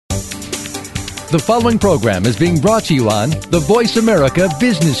The following program is being brought to you on the Voice America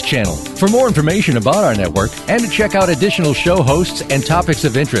Business Channel. For more information about our network and to check out additional show hosts and topics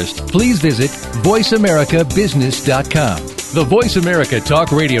of interest, please visit voiceamericabusiness.com. The Voice America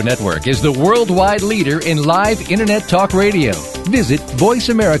Talk Radio Network is the worldwide leader in live Internet talk radio. Visit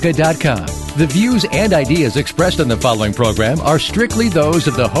voiceamerica.com. The views and ideas expressed on the following program are strictly those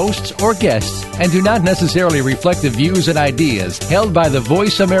of the hosts or guests and do not necessarily reflect the views and ideas held by the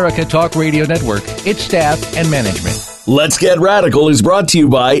Voice America Talk Radio Network, its staff, and management. Let's Get Radical is brought to you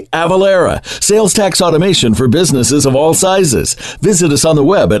by Avalara, sales tax automation for businesses of all sizes. Visit us on the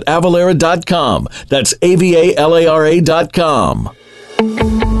web at avalara.com. That's avalara.com.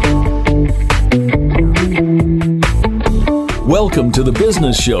 Welcome to the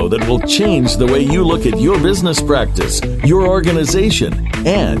business show that will change the way you look at your business practice, your organization,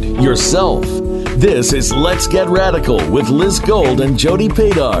 and yourself. This is Let's Get Radical with Liz Gold and Jody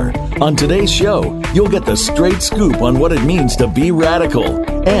Padar. On today's show, you'll get the straight scoop on what it means to be radical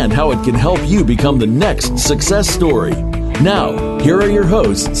and how it can help you become the next success story. Now, here are your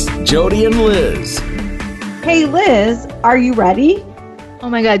hosts, Jody and Liz. Hey, Liz, are you ready? Oh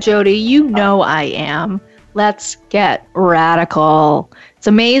my God, Jody, you know I am. Let's get radical. It's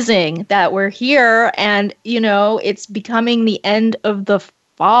amazing that we're here and, it's becoming the end of the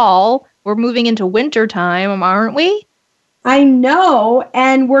fall. We're moving into winter time, aren't we? I know.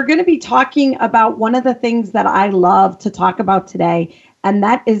 And we're going to be talking about one of the things that I love to talk about today, and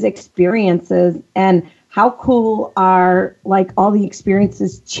that is experiences and how cool are all the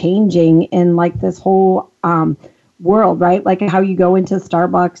experiences changing in this whole world, right? Like how you go into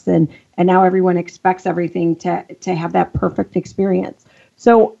Starbucks and now everyone expects everything to have that perfect experience.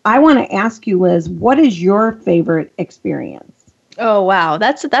 So I want to ask you, Liz, what is your favorite experience? Oh, wow.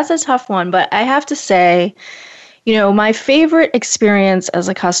 That's a tough one. But I have to say, my favorite experience as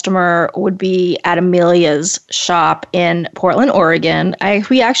a customer would be at Amelia's shop in Portland, Oregon.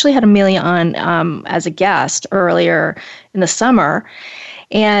 We actually had Amelia on as a guest earlier in the summer.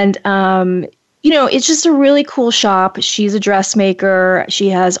 And, it's just a really cool shop. She's a dressmaker. She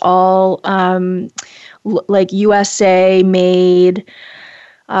has all USA made,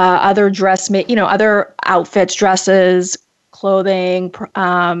 other other outfits, dresses, clothing,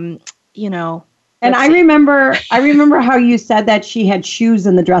 And I remember how you said that she had shoes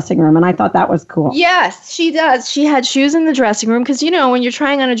in the dressing room, and I thought that was cool. Yes, she does. She had shoes in the dressing room because, when you're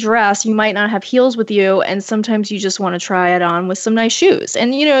trying on a dress, you might not have heels with you, and sometimes you just want to try it on with some nice shoes.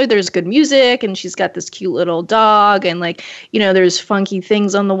 And, there's good music, and she's got this cute little dog, and, there's funky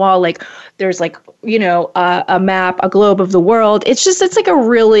things on the wall. There's, a map, a globe of the world. It's just a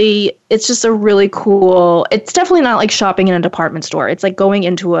really cool, it's definitely not like shopping in a department store. It's like going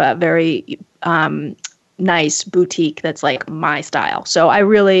into a very nice boutique that's like my style. So I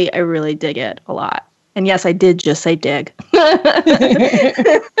really dig it a lot. And yes, I did just say dig.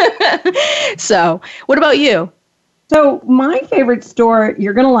 So what about you? So my favorite store,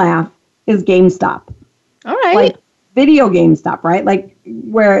 you're going to laugh, is GameStop. All right. Video GameStop, right?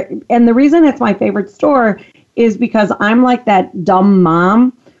 And the reason it's my favorite store is because I'm like that dumb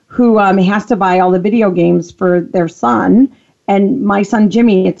mom who has to buy all the video games for their son. And my son,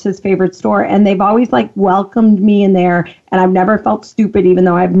 Jimmy, it's his favorite store. And they've always welcomed me in there. And I've never felt stupid, even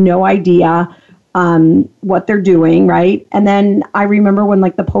though I have no idea what they're doing, right? And then I remember when the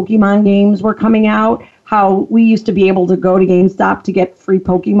Pokemon games were coming out, how we used to be able to go to GameStop to get free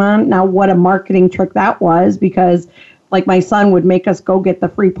Pokemon. Now, what a marketing trick that was, because my son would make us go get the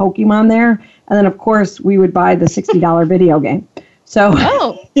free Pokemon there. And then, of course, we would buy the $60 video game. So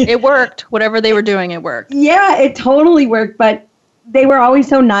it worked. Whatever they were doing, it worked. Yeah, it totally worked. But they were always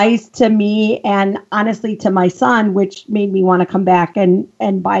so nice to me and honestly to my son, which made me want to come back and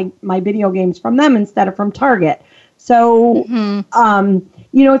buy my video games from them instead of from Target. So,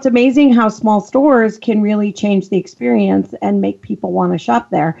 it's amazing how small stores can really change the experience and make people want to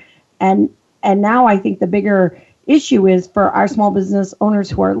shop there. And now I think the bigger issue is for our small business owners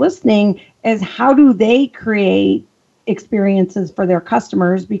who are listening is how do they create experiences for their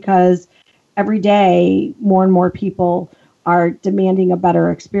customers, because every day more and more people are demanding a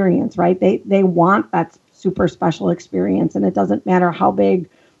better experience, right? They want that super special experience, and it doesn't matter how big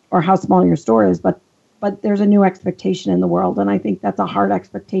or how small your store is, but there's a new expectation in the world, and I think that's a hard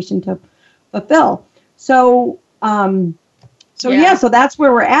expectation to fulfill. So so that's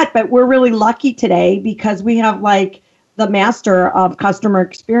where we're at, but we're really lucky today because we have the master of customer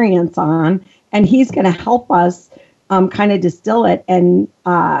experience on, and he's going to help us kind of distill it and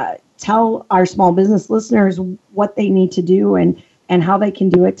tell our small business listeners what they need to do and how they can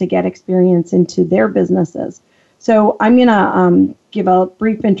do it to get experience into their businesses. So I'm going to give a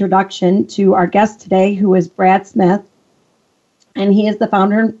brief introduction to our guest today, who is Brad Smith. And he is the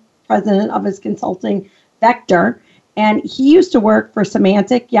founder and president of his consulting, Vector. And he used to work for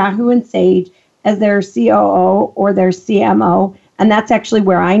Symantec, Yahoo, and Sage as their COO or their CMO. And that's actually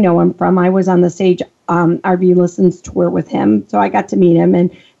where I know him from. I was on the Sage RV Listens tour with him. So I got to meet him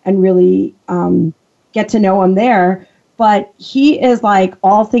and really get to know him there. But he is like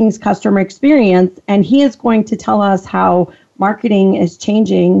all things customer experience, and he is going to tell us how marketing is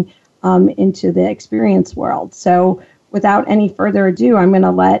changing into the experience world. So without any further ado, I'm going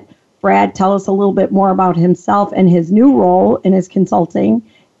to let Brad tell us a little bit more about himself and his new role in his consulting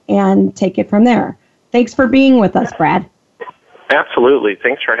and take it from there. Thanks for being with us, Brad. Absolutely.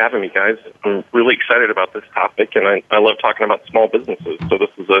 Thanks for having me, guys. I'm really excited about this topic, and I love talking about small businesses, so this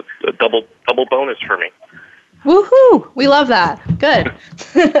is a double bonus for me. Woohoo! We love that. Good.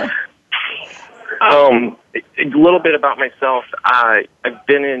 A little bit about myself. I've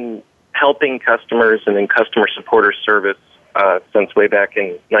been in helping customers and in customer support or service since way back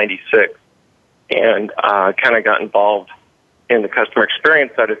in '96, and kind of got involved in the customer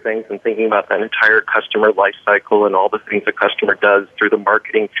experience side of things and thinking about that entire customer life cycle and all the things a customer does through the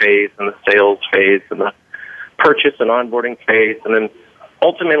marketing phase and the sales phase and the purchase and onboarding phase. And then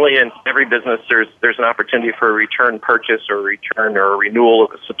ultimately in every business there's an opportunity for a return purchase or a return or a renewal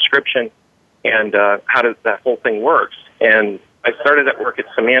of a subscription, and how does that whole thing works. And I started that work at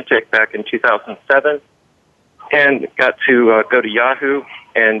Symantec back in 2007 and got to go to Yahoo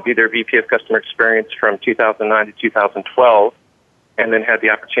and be their VP of Customer Experience from 2009 to 2012, and then had the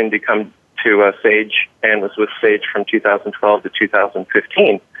opportunity to come to Sage and was with Sage from 2012 to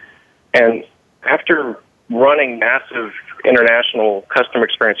 2015. And after running massive international customer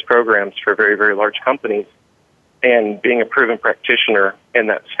experience programs for very, very large companies and being a proven practitioner in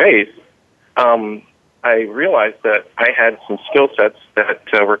that space, I realized that I had some skill sets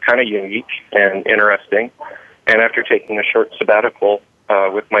that were kind of unique and interesting. And after taking a short sabbatical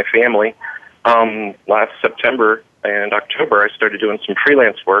with my family, last September and October, I started doing some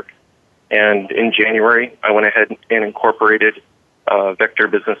freelance work. And in January, I went ahead and incorporated Vector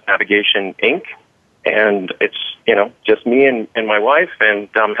Business Navigation, Inc. And it's, just me and my wife, and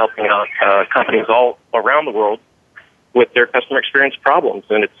I'm helping out companies all around the world with their customer experience problems.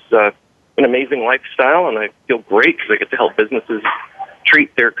 And it's an amazing lifestyle, and I feel great because I get to help businesses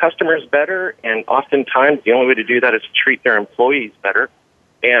treat their customers better, and oftentimes the only way to do that is to treat their employees better.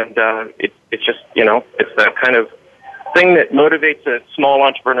 And it's just, it's that kind of thing that motivates a small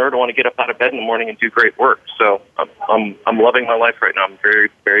entrepreneur to want to get up out of bed in the morning and do great work. So I'm loving my life right now. I'm very,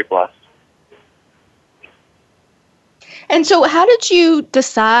 very blessed. And so how did you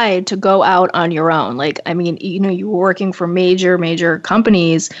decide to go out on your own? You were working for major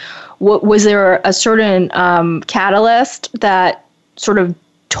companies. Was there a certain catalyst that sort of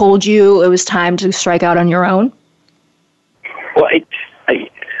told you it was time to strike out on your own? Well,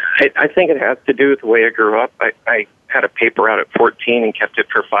 I think it has to do with the way I grew up. I had a paper out at 14 and kept it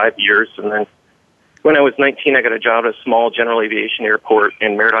for 5 years. And then when I was 19, I got a job at a small general aviation airport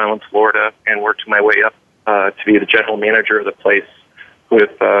in Merritt Island, Florida, and worked my way up to be the general manager of the place with,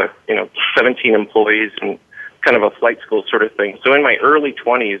 17 employees and kind of a flight school sort of thing. So in my early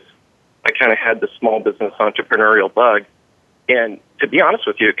 20s, I kind of had the small business entrepreneurial bug. And to be honest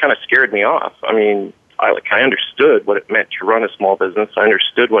with you, it kind of scared me off. I mean, I understood what it meant to run a small business. I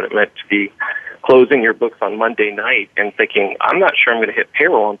understood what it meant to be closing your books on Monday night and thinking, I'm not sure I'm going to hit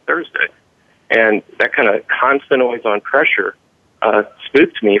payroll on Thursday. And that kind of constant always on pressure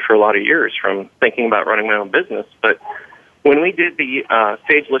spooked me for a lot of years from thinking about running my own business. But when we did the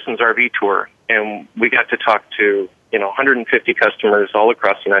Sage Listens RV tour and we got to talk to 150 customers all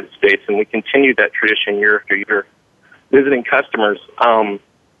across the United States, and we continued that tradition year after year, visiting customers,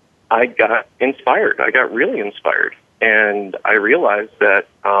 I got inspired. I got really inspired. And I realized that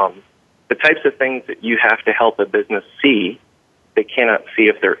the types of things that you have to help a business see, they cannot see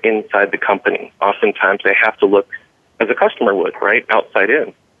if they're inside the company. Oftentimes they have to look as a customer would, right, outside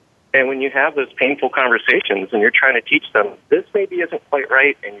in. And when you have those painful conversations and you're trying to teach them, this maybe isn't quite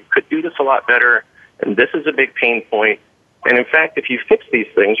right, and you could do this a lot better, and this is a big pain point. And in fact, if you fix these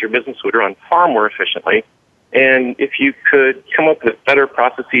things, your business would run far more efficiently. And if you could come up with better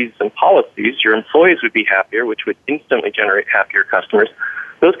processes and policies, your employees would be happier, which would instantly generate happier customers.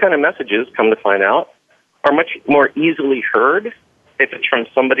 Those kind of messages, come to find out, are much more easily heard if it's from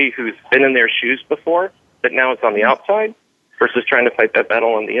somebody who's been in their shoes before, but now it's on the outside, versus trying to fight that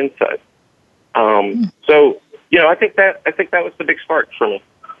battle on the inside. So, I think that was the big spark for me.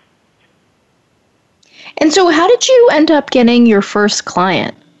 And so how did you end up getting your first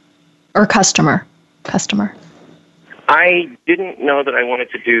client or customer? I didn't know that I wanted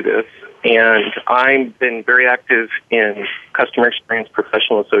to do this, and I've been very active in Customer Experience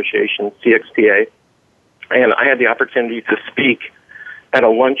Professional Association, CXPA, and I had the opportunity to speak at a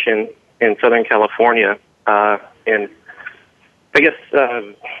luncheon in Southern California in, I guess,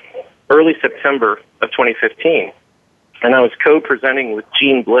 early September of 2015. And I was co-presenting with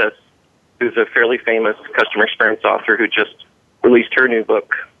Jean Bliss, who's a fairly famous customer experience author who just released her new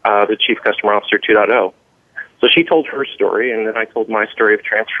book, The Chief Customer Officer 2.0. So she told her story, and then I told my story of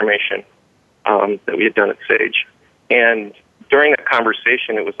transformation that we had done at Sage. And during that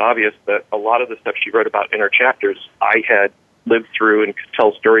conversation, it was obvious that a lot of the stuff she wrote about in her chapters, I had lived through and could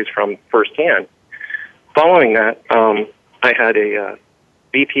tell stories from firsthand. Following that, I had a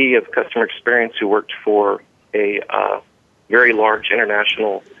VP of customer experience who worked for a very large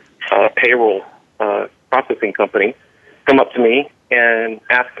international payroll processing company come up to me and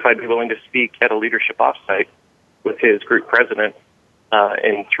ask if I'd be willing to speak at a leadership offsite with his group president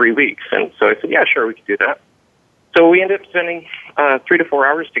in 3 weeks. And so I said, yeah, sure, we could do that. So we ended up spending 3 to 4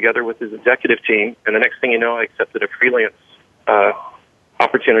 hours together with his executive team, and the next thing you know, I accepted a freelance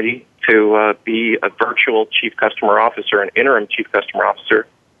opportunity to be a virtual chief customer officer, an interim chief customer officer,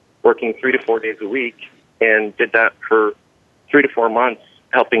 working 3 to 4 days a week, and did that for 3 to 4 months,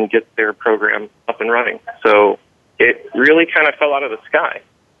 helping get their program up and running. So it really kind of fell out of the sky.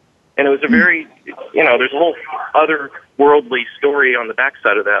 And it was a very, there's a whole other worldly story on the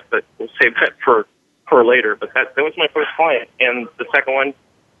backside of that, but we'll save that for later. But that was my first client. And the second one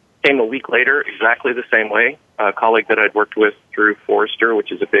came a week later, exactly the same way. A colleague that I'd worked with through Forrester,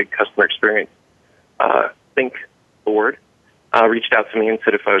 which is a big customer experience think board, reached out to me and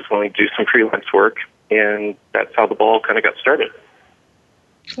said if I was willing to do some freelance work. And that's how the ball kind of got started.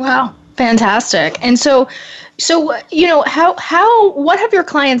 Wow, fantastic. And so what have your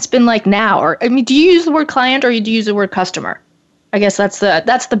clients been like now? Or do you use the word client or do you use the word customer? I guess that's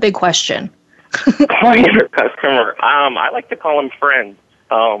the big question. Client or customer? I like to call them friends.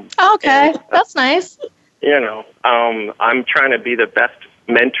 Okay, that's nice. I'm trying to be the best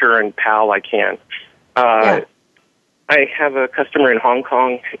mentor and pal I can. I have a customer in Hong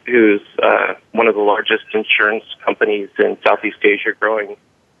Kong who's one of the largest insurance companies in Southeast Asia, growing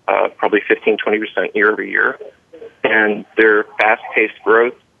probably 15-20% year over year. And their fast-paced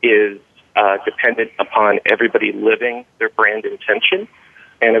growth is dependent upon everybody living their brand intention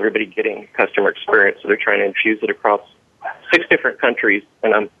and everybody getting customer experience. So they're trying to infuse it across 6 different countries,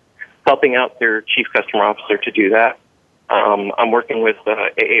 and I'm helping out their chief customer officer to do that. I'm working with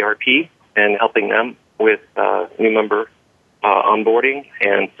AARP and helping them with new member onboarding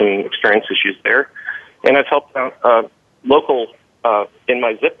and some experience issues there. And I've helped out local in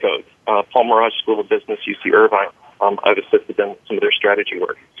my zip code, Paul Mirage School of Business, UC Irvine. I've assisted them with some of their strategy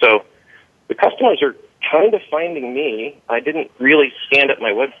work. So the customers are kind of finding me. I didn't really stand at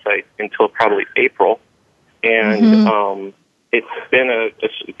my website until probably April. And it's been a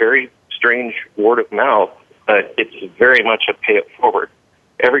very strange word of mouth, but it's very much a pay it forward.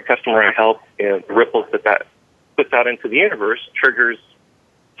 Every customer I help, and the ripples that puts out into the universe triggers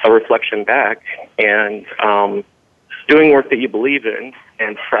a reflection back. And doing work that you believe in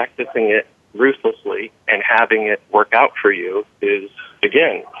and practicing it ruthlessly and having it work out for you is,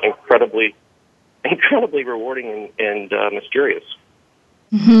 again, incredibly rewarding and mysterious.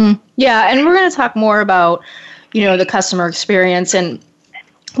 Mm-hmm. Yeah, and we're going to talk more about, the customer experience and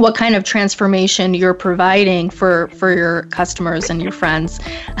what kind of transformation you're providing for your customers and your friends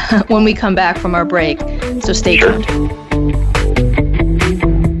when we come back from our break. So stay tuned.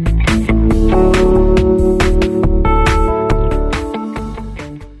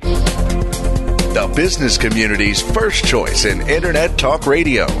 The business community's first choice in Internet Talk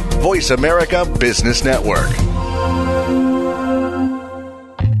Radio. Voice America Business Network.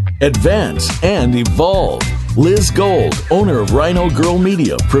 Advance and evolve. Liz Gold, owner of Rhino Girl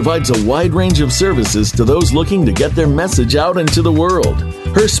Media, provides a wide range of services to those looking to get their message out into the world.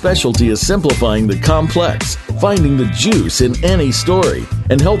 Her specialty is simplifying the complex, finding the juice in any story,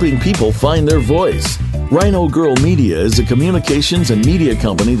 and helping people find their voice. Rhino Girl Media is a communications and media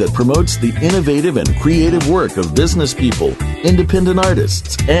company that promotes the innovative and creative work of business people, independent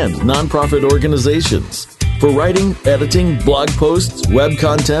artists, and nonprofit organizations. For writing, editing, blog posts, web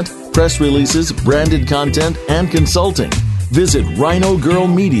content, press releases, branded content, and consulting, visit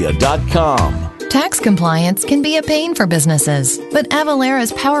rhinogirlmedia.com. Tax compliance can be a pain for businesses, but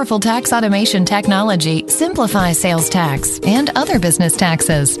Avalara's powerful tax automation technology simplifies sales tax and other business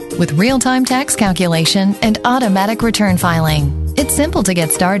taxes with real-time tax calculation and automatic return filing. It's simple to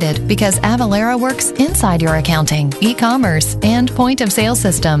get started because Avalara works inside your accounting, e-commerce, and point-of-sale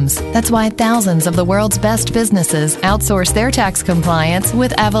systems. That's why thousands of the world's best businesses outsource their tax compliance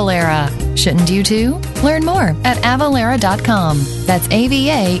with Avalara. Shouldn't you too? Learn more at Avalara.com. That's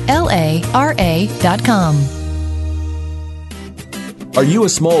Avalara.com. Are you a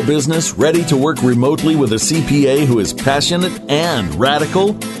small business ready to work remotely with a CPA who is passionate and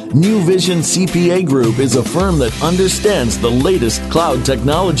radical? New Vision CPA Group is a firm that understands the latest cloud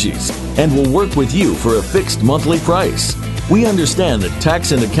technologies and will work with you for a fixed monthly price. We understand that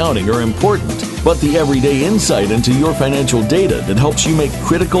tax and accounting are important, but the everyday insight into your financial data that helps you make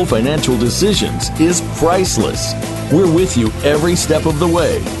critical financial decisions is priceless. We're with you every step of the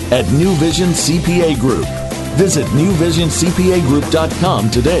way at New Vision CPA Group. Visit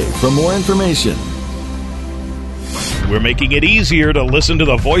newvisioncpagroup.com today for more information. We're making it easier to listen to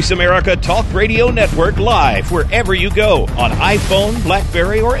the Voice America Talk Radio Network live wherever you go on iPhone,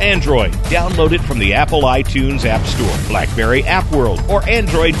 BlackBerry, or Android. Download it from the Apple iTunes App Store, BlackBerry App World, or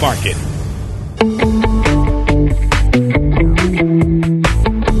Android Market.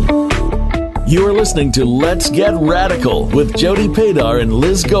 You are listening to Let's Get Radical with Jody Padar and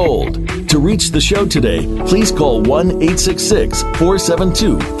Liz Gold. To reach the show today, please call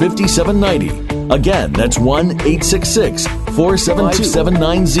 1-866-472-5790. Again, that's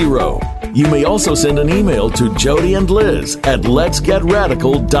 1-866-472-5790. You may also send an email to Jody and Liz at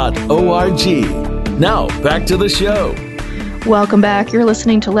letsgetradical.org. Now, back to the show. Welcome back. You're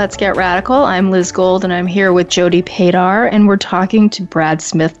listening to Let's Get Radical. I'm Liz Gold, and I'm here with Jody Padar, and we're talking to Brad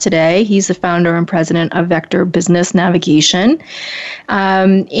Smith today. He's the founder and president of Vector Business Navigation,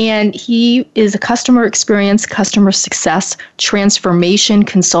 and he is a customer experience, customer success, transformation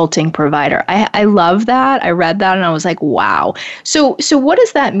consulting provider. I love that. I read that, and I was like, wow. So what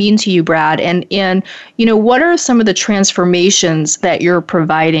does that mean to you, Brad? And you know, what are some of the transformations that you're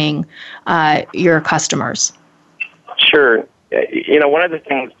providing your customers? Sure. You know, one of the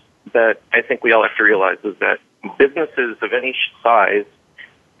things that I think we all have to realize is that businesses of any size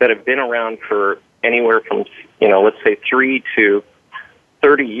that have been around for anywhere from, you know, let's say 3 to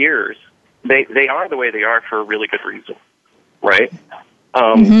 30 years, they are the way they are for a really good reason, right?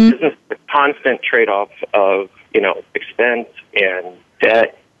 Business is a constant trade-off of, you know, expense and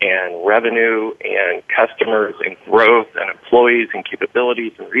debt and revenue and customers and growth and employees and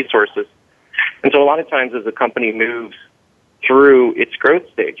capabilities and resources. And so a lot of times as a company moves through its growth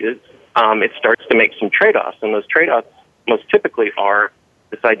stages, it starts to make some trade-offs. And those trade-offs most typically are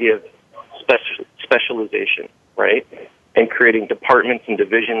this idea of specialization, right? And creating departments and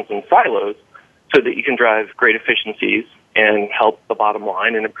divisions and silos so that you can drive great efficiencies and help the bottom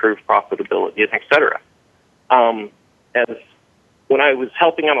line and improve profitability, et cetera. As when I was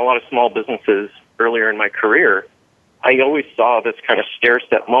helping out a lot of small businesses earlier in my career, I always saw this kind of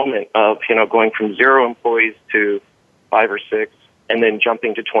stair-step moment of, you know, going from 0 employees to 5 or 6, and then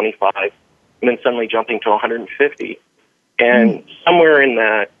jumping to 25, and then suddenly jumping to 150. And somewhere in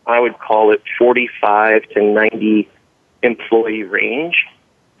that, I would call it 45 to 90 employee range,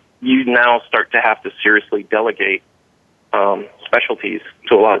 you now start to have to seriously delegate specialties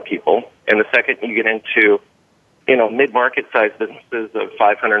to a lot of people. And the second you get into, you know, mid-market size businesses of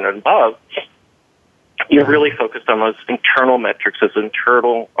 500 and above, you're really focused on those internal metrics, those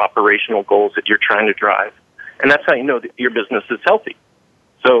internal operational goals that you're trying to drive. And that's how you know that your business is healthy.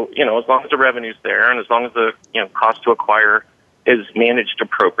 So, you know, as long as the revenue's there and as long as the, you know, cost to acquire is managed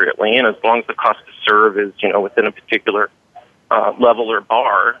appropriately and as long as the cost to serve is, you know, within a particular level or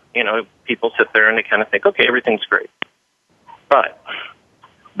bar, you know, people sit there and they kind of think, okay, everything's great. But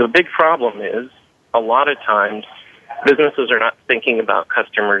the big problem is a lot of times businesses are not thinking about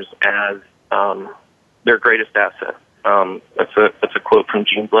customers as their greatest asset. That's a quote from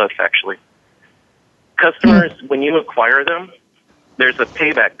Gene Bluff, actually. Customers, when you acquire them, there's a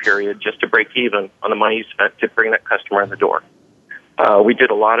payback period just to break even on the money you spent to bring that customer in the door. We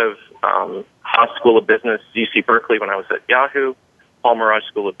did a lot of Haas School of Business, UC Berkeley when I was at Yahoo, Paul Mirage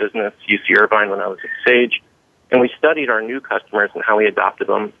School of Business, UC Irvine when I was at Sage, and we studied our new customers and how we adopted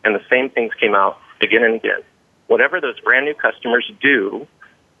them, and the same things came out again and again. Whatever those brand new customers do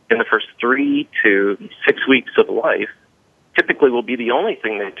in the first 3 to 6 weeks of life typically will be the only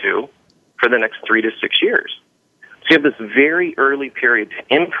thing they do for the next 3 to 6 years. So you have this very early period to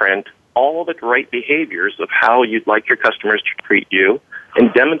imprint all the right behaviors of how you'd like your customers to treat you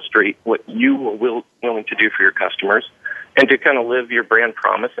and demonstrate what you are willing to do for your customers and to kind of live your brand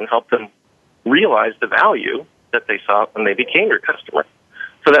promise and help them realize the value that they saw when they became your customer.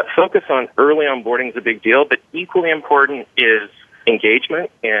 So that focus on early onboarding is a big deal, but equally important is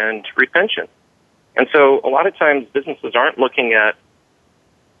engagement and retention. And so a lot of times businesses aren't looking at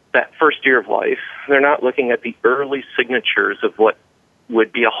that first year of life. They're not looking at the early signatures of what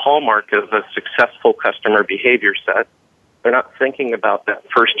would be a hallmark of a successful customer behavior set. They're not thinking about that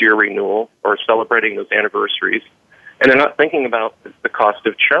first year renewal or celebrating those anniversaries. And they're not thinking about the cost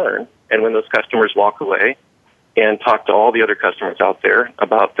of churn and when those customers walk away and talk to all the other customers out there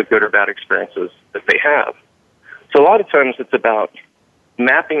about the good or bad experiences that they have. So a lot of times it's about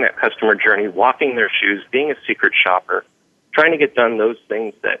mapping that customer journey, walking their shoes, being a secret shopper, trying to get done those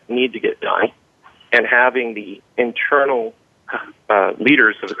things that need to get done, and having the internal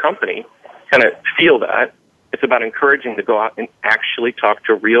leaders of the company kind of feel that. It's about encouraging to go out and actually talk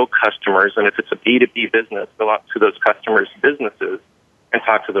to real customers, and if it's a B2B business, go out to those customers' businesses and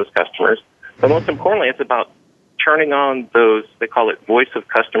talk to those customers. But most importantly, it's about turning on those, they call it voice of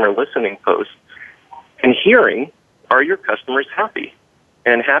customer listening posts, and hearing, are your customers happy?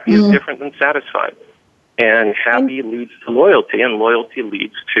 And happy is different than satisfied. And happy leads to loyalty, and loyalty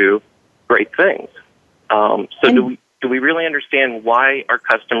leads to great things. Do we really understand why our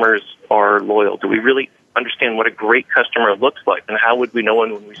customers are loyal? Do we really understand what a great customer looks like, and how would we know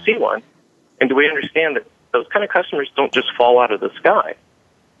one when we see one? And do we understand that those kind of customers don't just fall out of the sky?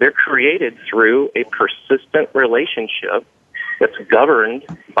 They're created through a persistent relationship that's governed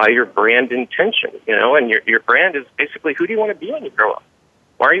by your brand intention, and your brand is basically, who do you want to be when you grow up?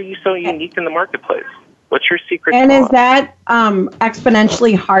 Why are you so unique in the marketplace? What's your secret And sauce? Is that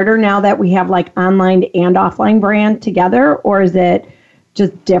exponentially harder now that we have like online and offline brand together, or is it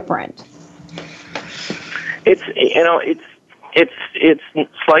just different? It's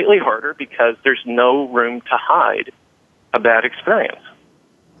slightly harder because there's no room to hide a bad experience.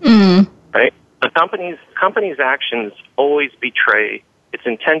 Right? The company's actions always betray its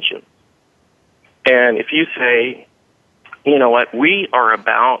intentions. And if you say, you know what, we are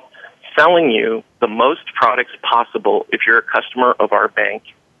about selling you the most products possible if you're a customer of our bank,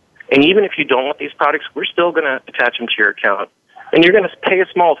 and even if you don't want these products, we're still going to attach them to your account, and you're going to pay a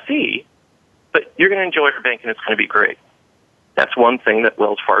small fee, but you're going to enjoy our bank and it's going to be great. That's one thing that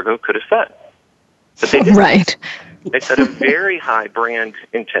Wells Fargo could have said. But they didn't. Right. They set a very high brand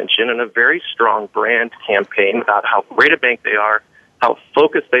intention and a very strong brand campaign about how great a bank they are, how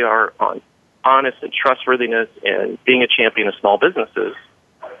focused they are on honest and trustworthiness and being a champion of small businesses.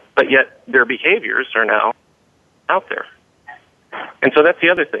 But yet their behaviors are now out there. And so that's the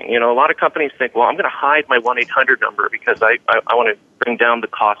other thing. A lot of companies think, well, I'm going to hide my 1-800 number because I want to bring down the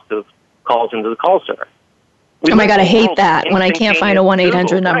cost of calls into the call center. Oh my God, I hate that when I can't find a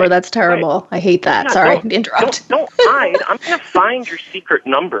 1-800 number. Right, that's terrible. Right. I hate that. Yeah, sorry, interrupt. Don't hide. I'm going to find your secret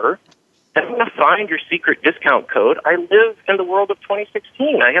number, and I'm going to find your secret discount code. I live in the world of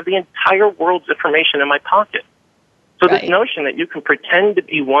 2016. I have the entire world's information in my pocket. So This notion that you can pretend to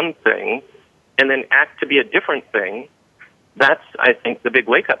be one thing and then act to be a different thing, that's, I think, the big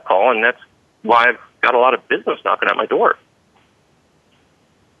wake-up call, and that's why I've got a lot of business knocking at my door.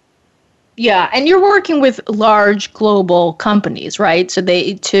 Yeah, and you're working with large global companies, right? So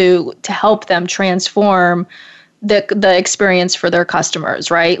they to help them transform the experience for their customers,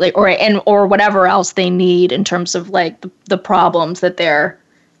 right? Like or whatever else they need in terms of like the problems that they're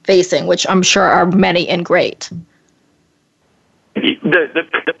facing, which I'm sure are many and great.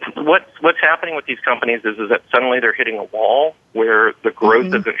 What's happening with these companies is that suddenly they're hitting a wall where the growth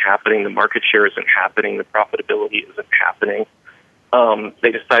isn't happening, the market share isn't happening, the profitability isn't happening.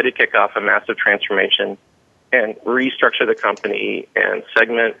 They decided to kick off a massive transformation and restructure the company and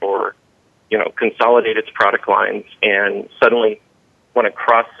segment or, consolidate its product lines, and suddenly want to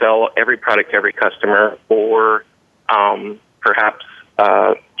cross-sell every product to every customer, or perhaps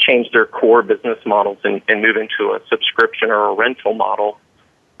change their core business models and move into a subscription or a rental model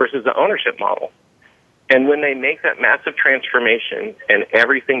versus the ownership model. And when they make that massive transformation and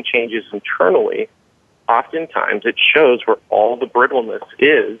everything changes internally, oftentimes it shows where all the brittleness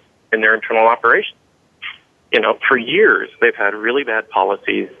is in their internal operations. For years, they've had really bad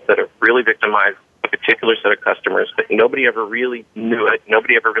policies that have really victimized a particular set of customers, but nobody ever really knew it.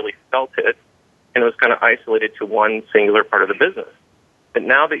 Nobody ever really felt it. And it was kind of isolated to one singular part of the business. But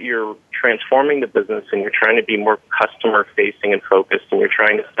now that you're transforming the business and you're trying to be more customer-facing and focused, and you're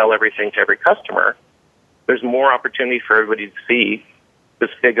trying to sell everything to every customer, there's more opportunity for everybody to see this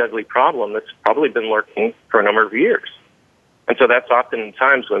big, ugly problem that's probably been lurking for a number of years. And so that's often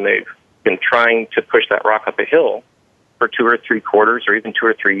times when they've been trying to push that rock up a hill for 2 or 3 quarters or even 2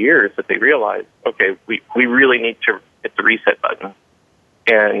 or 3 years that they realize, okay, we really need to hit the reset button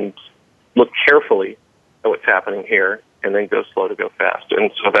and look carefully at what's happening here and then go slow to go fast. And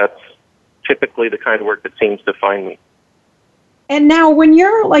so that's typically the kind of work that seems to find me. And now when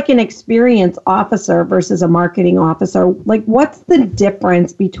you're like an experience officer versus a marketing officer, like what's the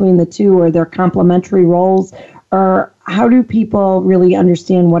difference between the two? Or they're complementary roles? Or how do people really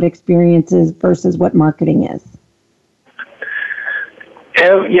understand what experience is versus what marketing is?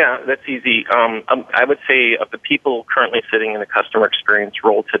 Yeah, that's easy. I would say of the people currently sitting in the customer experience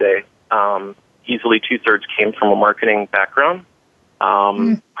role today, easily 2/3 came from a marketing background.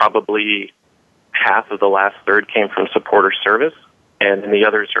 Probably half of the last third came from support or service, and then the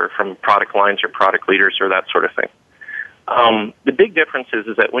others are from product lines or product leaders or that sort of thing. The big difference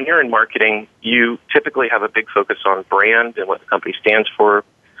is that when you're in marketing, you typically have a big focus on brand and what the company stands for.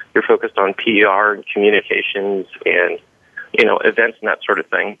 You're focused on PR and communications and events and that sort of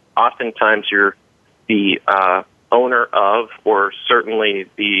thing. Oftentimes, you're the owner of, or certainly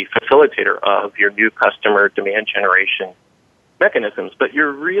the facilitator of, your new customer demand generation mechanisms, but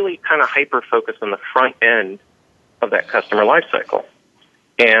you're really kind of hyper-focused on the front end of that customer lifecycle.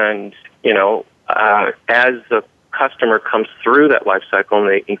 And, as the customer comes through that lifecycle and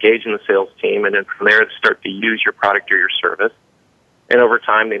they engage in the sales team, and then from there they start to use your product or your service, and over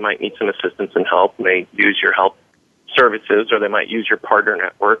time they might need some assistance and help, and they use your help services, or they might use your partner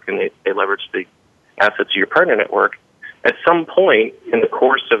network, and they leverage the assets of your partner network. At some point in the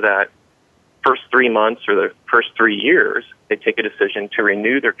course of that first 3 months or the first 3 years, they take a decision to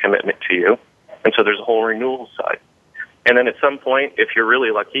renew their commitment to you, and so there's a whole renewal side. And then at some point, if you're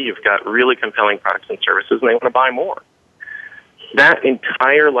really lucky, you've got really compelling products and services, and they want to buy more. That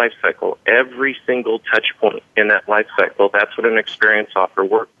entire life cycle, every single touch point in that life cycle, that's what an experience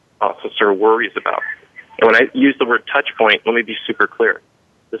officer worries about. And when I use the word touch point, let me be super clear.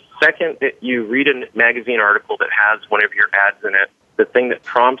 The second that you read a magazine article that has one of your ads in it, the thing that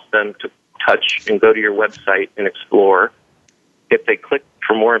prompts them to touch and go to your website and explore, if they click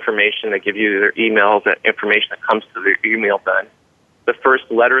for more information, they give you their email, that information that comes to their email then. The first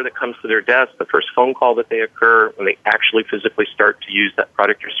letter that comes to their desk, the first phone call that they occur, when they actually physically start to use that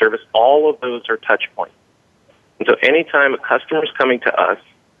product or service, all of those are touch points. And so anytime a customer is coming to us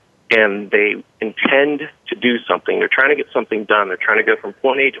and they intend to do something, they're trying to get something done, they're trying to go from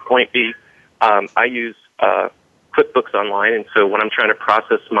point A to point B. I use QuickBooks Online, and so when I'm trying to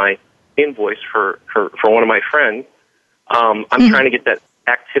process my invoice for one of my friends, I'm trying to get that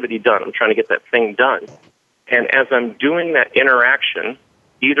activity done. I'm trying to get that thing done. And as I'm doing that interaction,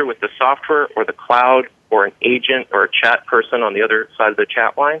 either with the software or the cloud or an agent or a chat person on the other side of the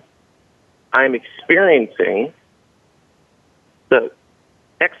chat line, I'm experiencing the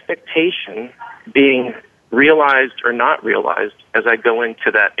expectation being realized or not realized as I go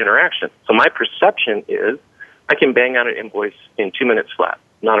into that interaction. So my perception is I can bang out an invoice in 2 minutes flat,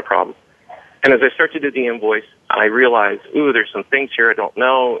 not a problem. And as I start to do the invoice, I realize, there's some things here I don't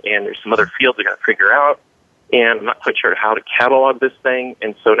know, and there's some other fields I got to figure out, and I'm not quite sure how to catalog this thing,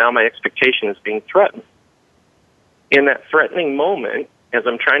 and so now my expectation is being threatened. In that threatening moment, as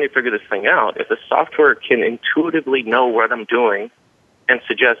I'm trying to figure this thing out, if the software can intuitively know what I'm doing and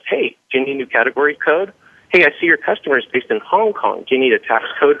suggest, hey, do you need a new category code? Hey, I see your customer is based in Hong Kong. Do you need a tax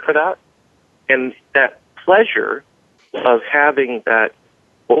code for that? And that pleasure of having that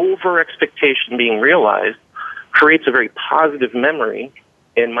over-expectation being realized creates a very positive memory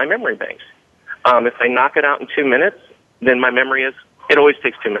in my memory banks. If I knock it out in 2 minutes, then my memory is, it always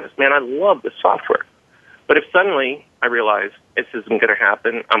takes 2 minutes. Man, I love the software. But if suddenly I realize this isn't going to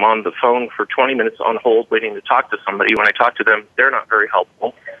happen, I'm on the phone for 20 minutes on hold waiting to talk to somebody. When I talk to them, they're not very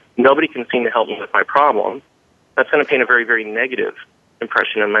helpful. Nobody can seem to help me with my problem. That's going to paint a very, very negative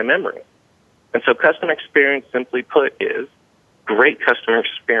impression in my memory. And so customer experience, simply put, is great customer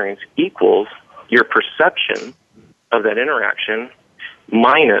experience equals your perception of that interaction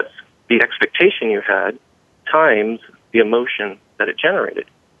minus the expectation you had times the emotion that it generated.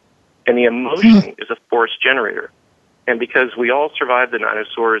 And the emotion is a force generator. And because we all survived the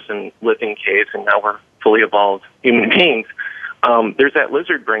dinosaurs and lived in caves and now we're fully evolved human beings, there's that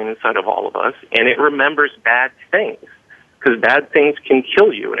lizard brain inside of all of us, and it remembers bad things because bad things can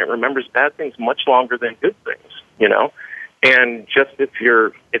kill you, and it remembers bad things much longer than good things, And just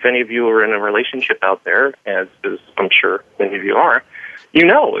if any of you are in a relationship out there, as I'm sure many of you are,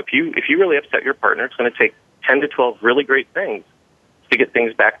 if you really upset your partner, it's going to take 10 to 12 really great things to get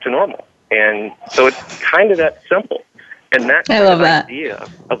things back to normal. And so it's kind of that simple. And that kind of idea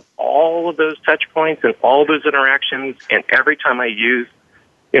of all of those touch points and all those interactions, and every time I use,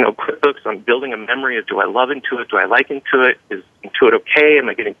 QuickBooks, I'm building a memory of, do I love Intuit? Do I like Intuit? Is Intuit okay? Am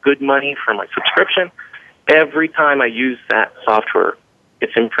I getting good money for my subscription? Every time I use that software,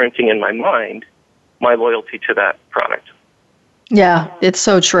 it's imprinting in my mind my loyalty to that product. Yeah, it's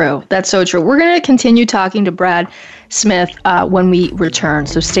so true. That's so true. We're going to continue talking to Brad Smith when we return,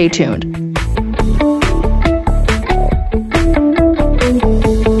 so stay tuned.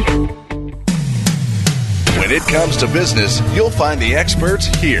 When it comes to business, you'll find the experts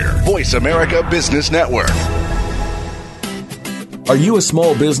here. Voice America Business Network. Are you a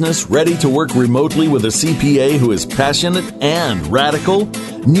small business ready to work remotely with a CPA who is passionate and radical?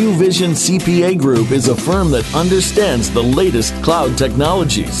 New Vision CPA Group is a firm that understands the latest cloud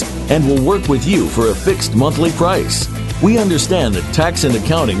technologies and will work with you for a fixed monthly price. We understand that tax and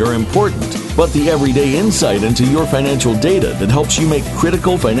accounting are important, but the everyday insight into your financial data that helps you make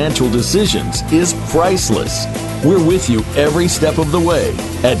critical financial decisions is priceless. We're with you every step of the way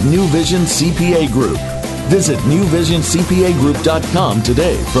at New Vision CPA Group. Visit newvisioncpagroup.com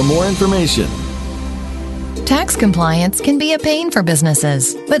today for more information. Tax compliance can be a pain for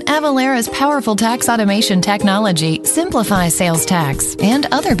businesses, but Avalara's powerful tax automation technology simplifies sales tax and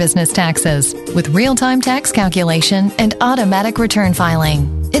other business taxes with real-time tax calculation and automatic return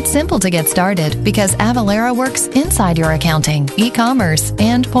filing. It's simple to get started because Avalara works inside your accounting, e-commerce,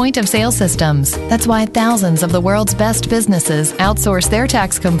 and point-of-sale systems. That's why thousands of the world's best businesses outsource their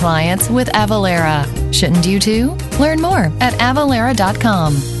tax compliance with Avalara. Shouldn't you too? Learn more at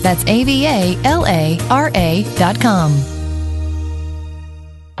avalara.com. That's AVALARA.com.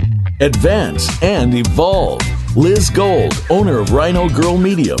 Advance and evolve. Liz Gold, owner of Rhino Girl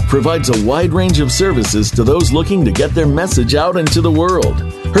Media, provides a wide range of services to those looking to get their message out into the world.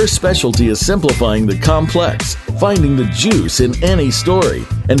 Her specialty is simplifying the complex, finding the juice in any story,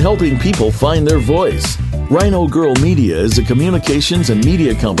 and helping people find their voice. Rhino Girl Media is a communications and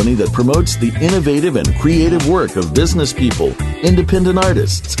media company that promotes the innovative and creative work of business people, independent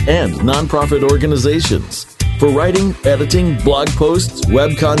artists, and nonprofit organizations. For writing, editing, blog posts,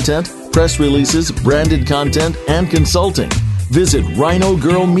 web content, press releases, branded content, and consulting, visit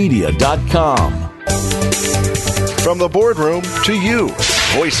rhinogirlmedia.com. From the boardroom to you,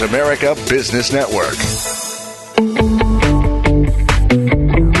 Voice America Business Network.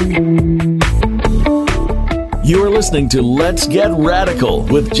 You are listening to Let's Get Radical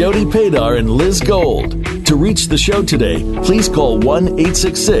with Jody Padar and Liz Gold. To reach the show today, please call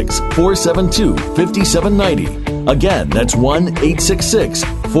 1-866-472-5790. Again, that's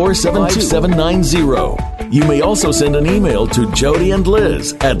 1-866-472-5790. You may also send an email to Jody and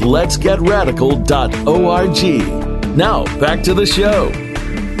Liz at letsgetradical.org. Now, back to the show.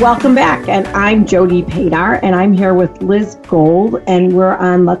 Welcome back, and I'm Jody Padar, and I'm here with Liz Gold, and we're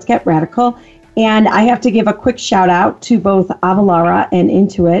on Let's Get Radical. And I have to give a quick shout out to both Avalara and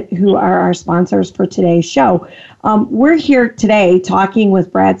Intuit, who are our sponsors for today's show. We're here today talking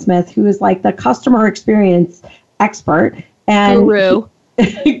with Brad Smith, who is like the customer experience expert and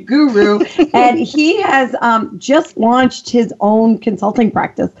guru, and he has just launched his own consulting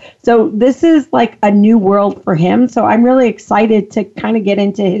practice. So this is like a new world for him. So I'm really excited to kind of get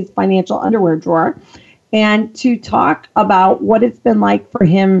into his financial underwear drawer and to talk about what it's been like for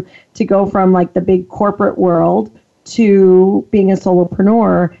him to go from like the big corporate world to being a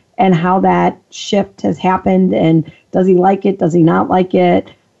solopreneur and how that shift has happened, and does he like it, does he not like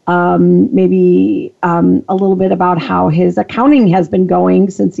it, maybe a little bit about how his accounting has been going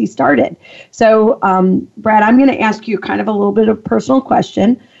since he started. So Brad, I'm going to ask you kind of a little bit of a personal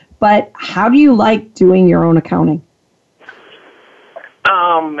question, but how do you like doing your own accounting?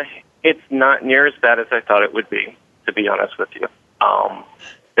 It's not near as bad as I thought it would be, to be honest with you.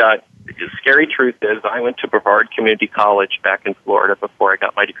 The scary truth is I went to Brevard Community College back in Florida before I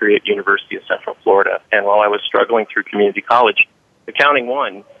got my degree at University of Central Florida. And while I was struggling through community college, Accounting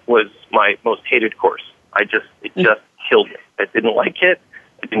 1 was my most hated course. It just killed me. I didn't like it.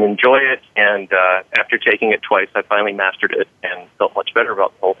 I didn't enjoy it. And after taking it twice, I finally mastered it and felt much better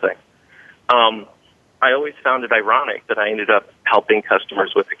about the whole thing. I always found it ironic that I ended up helping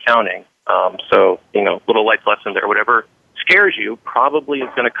customers with accounting. So, little life lesson there. Whatever scares you probably is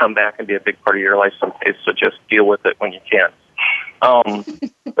going to come back and be a big part of your life someday, so just deal with it when you can.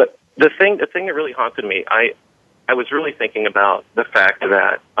 But the thing that really haunted me, I was really thinking about the fact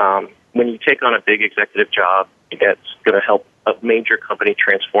that when you take on a big executive job that's going to help a major company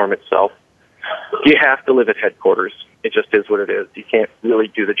transform itself, you have to live at headquarters. It just is what it is. You can't really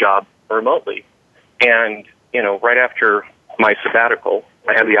do the job remotely. And, right after my sabbatical,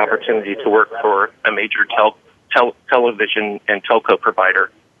 I had the opportunity to work for a major television and telco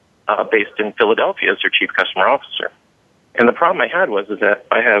provider based in Philadelphia as their chief customer officer. And the problem I had was that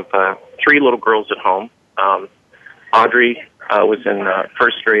I have 3 little girls at home. Audrey was in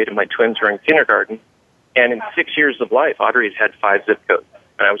first grade, and my twins were in kindergarten. And in 6 years of life, Audrey had 5 zip codes.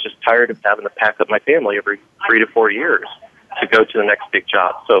 And I was just tired of having to pack up my family every 3 to 4 years. to go to the next big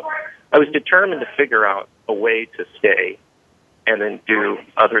job. So I was determined to figure out a way to stay and then do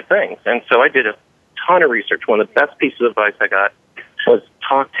other things. And so I did a ton of research. One of the best pieces of advice I got was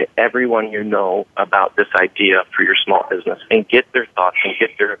talk to everyone you know about this idea for your small business and get their thoughts and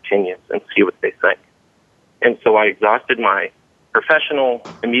get their opinions and see what they think. And so I exhausted my professional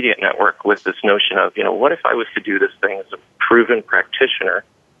immediate network with this notion of, what if I was to do this thing as a proven practitioner,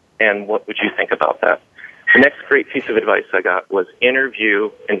 and what would you think about that? The next great piece of advice I got was interview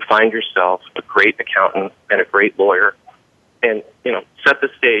and find yourself a great accountant and a great lawyer and, set the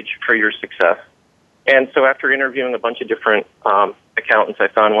stage for your success. And so after interviewing a bunch of different accountants, I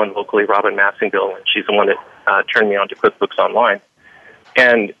found one locally, Robin Massingville, and she's the one that turned me on to QuickBooks Online.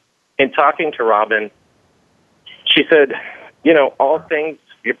 And in talking to Robin, she said, all things,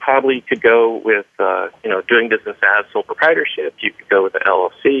 you probably could go with, doing business as sole proprietorship. You could go with an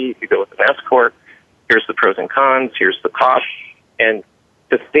LLC. You could go with an S Corp. Here's the pros and cons. Here's the cost. And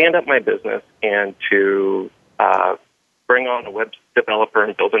to stand up my business and to bring on a web developer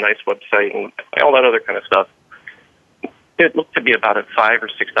and build a nice website and all that other kind of stuff, it looked to be about a $5,000 or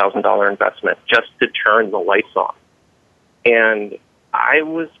 $6,000 investment just to turn the lights on. And I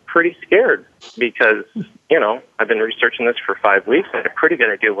was pretty scared because, I've been researching this for 5 weeks. I had a pretty good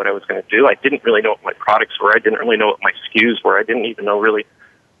idea what I was going to do. I didn't really know what my products were. I didn't really know what my SKUs were. I didn't even know really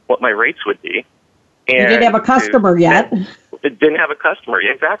what my rates would be. And you didn't have a customer yet. It didn't have a customer.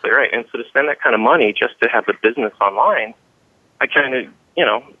 Yeah, exactly right. And so to spend that kind of money just to have the business online, I kind of,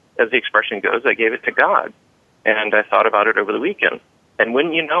 as the expression goes, I gave it to God. And I thought about it over the weekend. And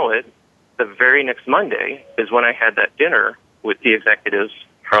when you know it, the very next Monday is when I had that dinner with the executives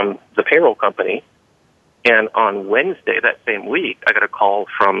from the payroll company. And on Wednesday that same week, I got a call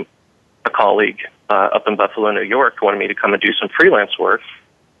from a colleague up in Buffalo, New York, who wanted me to come and do some freelance work.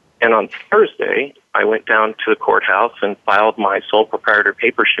 And on Thursday, I went down to the courthouse and filed my sole proprietor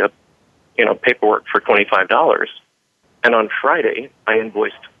papership, paperwork for $25. And on Friday, I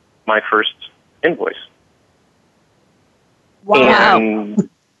invoiced my first invoice. Wow. And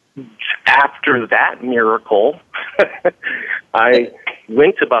after that miracle, I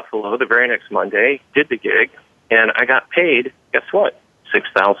went to Buffalo the very next Monday, did the gig, and I got paid, guess what,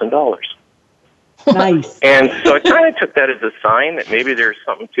 $6,000. Nice. And so I kind of took that as a sign that maybe there's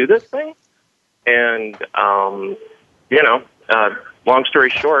something to this thing. And, long story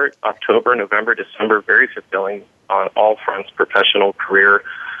short, October, November, December, very fulfilling on all fronts, professional, career,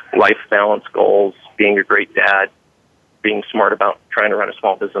 life balance goals, being a great dad, being smart about trying to run a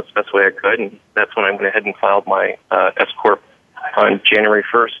small business the best way I could. And that's when I went ahead and filed my S Corp on January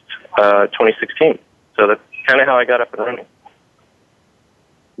 1st, 2016. So that's kind of how I got up and running.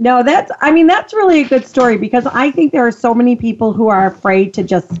 No, that's really a good story because I think there are so many people who are afraid to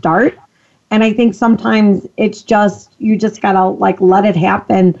just start. And I think sometimes it's just, you just got to let it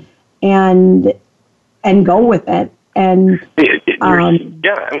happen and go with it. And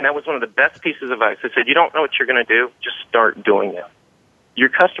that was one of the best pieces of advice. I said, you don't know what you're going to do, just start doing it. Your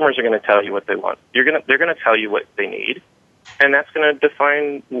customers are going to tell you what they want. They're going to tell you what they need, and that's going to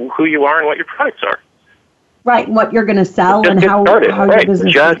define who you are and what your products are. Right, what you're going to sell just and how your business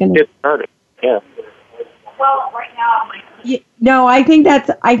is going to get started. Yeah. Well, right now, no, I think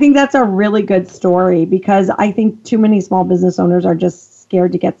that's a really good story because I think too many small business owners are just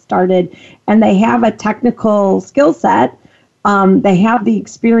scared to get started, and they have a technical skill set. They have the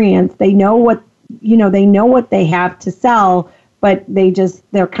experience. They know what they have to sell, but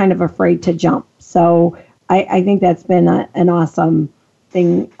they're kind of afraid to jump. So I think that's been an awesome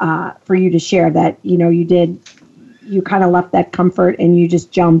thing for you to share that, you kind of left that comfort and you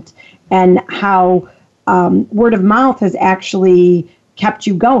just jumped, and how word of mouth has actually kept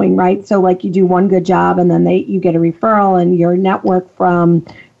you going, right? So you do one good job and then you get a referral, and your network from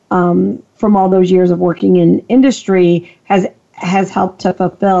all those years of working in industry has helped to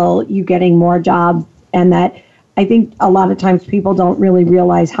fulfill you getting more jobs. And that I think a lot of times people don't really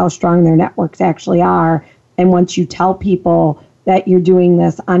realize how strong their networks actually are. And once you tell people that you're doing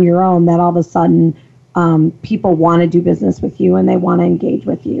this on your own, that all of a sudden people want to do business with you and they want to engage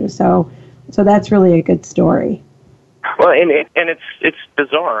with you. So that's really a good story. Well, and it's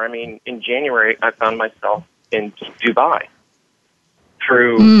bizarre. I mean, in January, I found myself in Dubai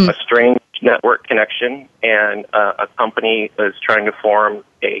through a strange network connection, and a company is trying to form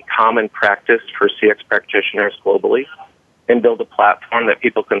a common practice for CX practitioners globally and build a platform that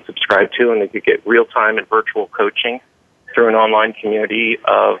people can subscribe to, and they could get real-time and virtual coaching through an online community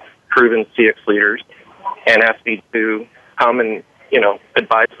of proven CX leaders, and asked me to come and,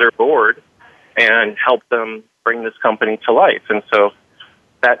 advise their board and help them bring this company to life. And so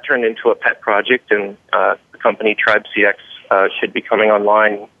that turned into a pet project, and the company Tribe CX should be coming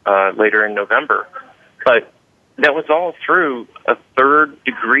online later in November. But that was all through a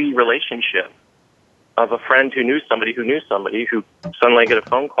third-degree relationship of a friend who knew somebody who suddenly get a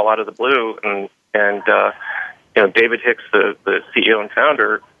phone call out of the blue, and David Hicks, the CEO and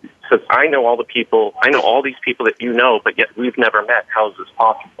founder, says, I know all these people that you know, but yet we've never met. How is this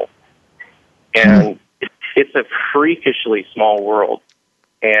possible? And it's a freakishly small world,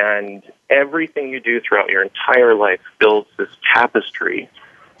 and everything you do throughout your entire life builds this tapestry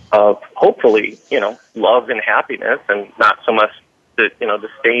of hopefully, love and happiness, and not so much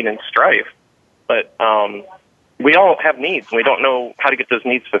disdain and strife. But we all have needs, and we don't know how to get those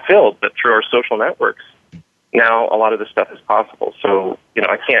needs fulfilled. But through our social networks, now a lot of this stuff is possible. So,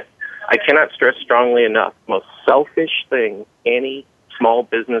 I cannot stress strongly enough, the most selfish thing any small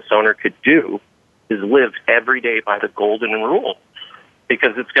business owner could do is live every day by the golden rule,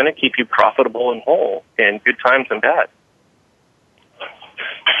 because it's going to keep you profitable and whole in good times and bad.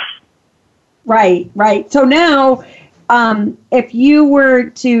 Right. So now, if you were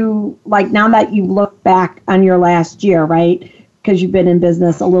to, now that you look back on your last year, right, because you've been in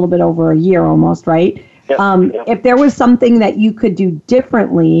business a little bit over a year almost, right? Yep. If there was something that you could do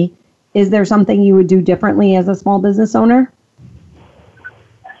differently, is there something you would do differently as a small business owner?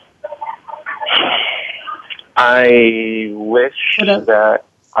 I wish that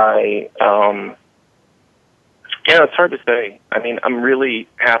it's hard to say. I mean, I'm really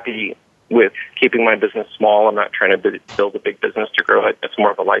happy with keeping my business small. I'm not trying to build a big business to grow it. It's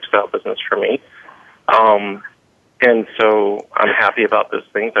more of a lifestyle business for me. And so I'm happy about those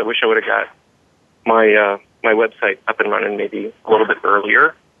things. I wish I would have got my website up and running maybe a little bit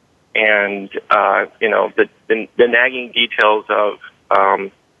earlier. And, the nagging details of,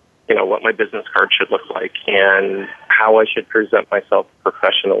 what my business card should look like and how I should present myself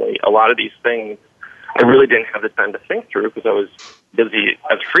professionally. A lot of these things I really didn't have the time to think through because I was busy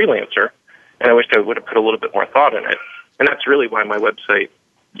as a freelancer, and I wished I would have put a little bit more thought in it. And that's really why my website,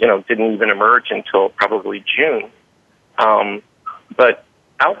 didn't even emerge until probably June. But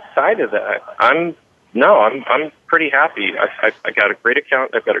outside of that, I'm pretty happy. I got a great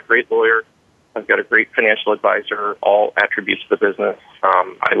account. I've got a great lawyer. I've got a great financial advisor, all attributes of the business.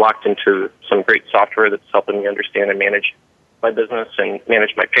 I locked into some great software that's helping me understand and manage my business and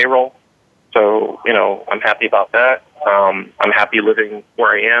manage my payroll. So, I'm happy about that. I'm happy living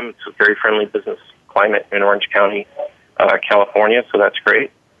where I am. It's a very friendly business climate in Orange County, California, so that's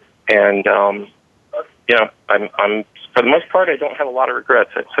great. And, I'm for the most part, I don't have a lot of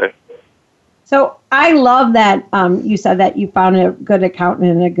regrets, I'd say. So I love that you said that you found a good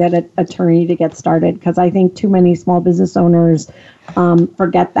accountant and a good attorney to get started, because I think too many small business owners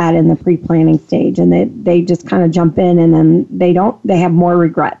forget that in the pre-planning stage, and they just kind of jump in, and then they have more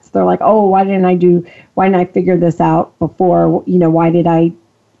regrets. They're like, oh, why didn't I figure this out before? Why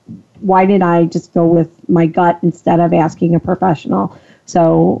did I just go with my gut instead of asking a professional?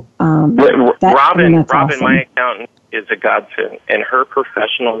 So Robin, awesome. my accountant, is a godsend, and her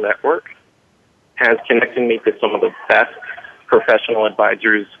professional network has connected me to some of the best professional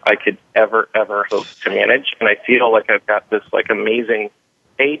advisors I could ever hope to manage. And I feel like I've got this amazing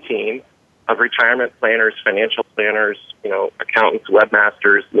A-team of retirement planners, financial planners, accountants,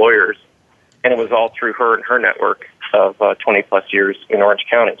 webmasters, lawyers. And it was all through her and her network of 20 plus years in Orange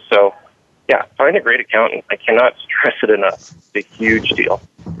County. So yeah, find a great accountant. I cannot stress it enough. It's a huge deal.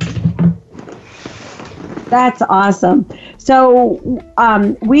 That's awesome. So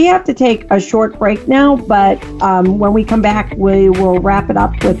we have to take a short break now, but when we come back, we will wrap it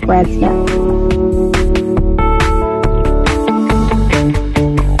up with Brad Smith.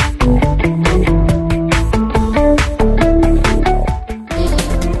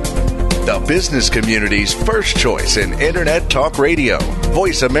 The business community's first choice in Internet Talk Radio.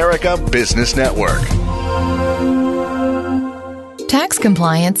 Voice America Business Network. Tax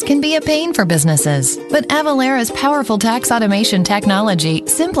compliance can be a pain for businesses, but Avalara's powerful tax automation technology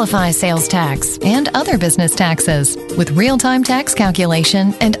simplifies sales tax and other business taxes with real-time tax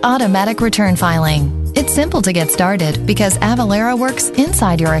calculation and automatic return filing. It's simple to get started because Avalara works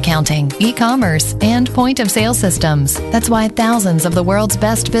inside your accounting, e-commerce, and point-of-sale systems. That's why thousands of the world's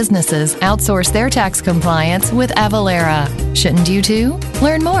best businesses outsource their tax compliance with Avalara. Shouldn't you too?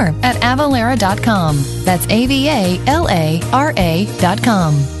 Learn more at avalara.com. That's AVALARA.com.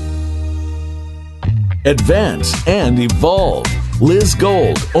 Advance and evolve. Liz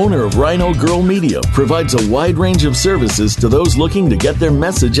Gold, owner of Rhino Girl Media, provides a wide range of services to those looking to get their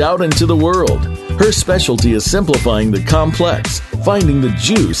message out into the world. Her specialty is simplifying the complex, finding the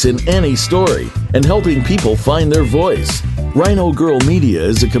juice in any story, and helping people find their voice. Rhino Girl Media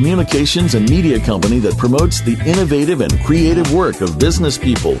is a communications and media company that promotes the innovative and creative work of business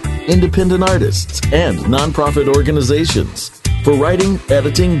people, independent artists, and nonprofit organizations. For writing,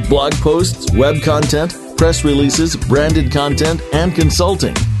 editing, blog posts, web content, press releases, branded content, and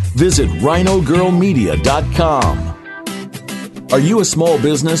consulting, visit rhinogirlmedia.com. Are you a small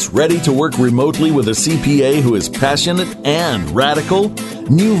business ready to work remotely with a CPA who is passionate and radical?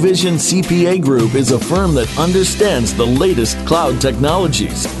 New Vision CPA Group is a firm that understands the latest cloud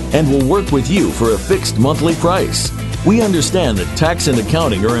technologies and will work with you for a fixed monthly price. We understand that tax and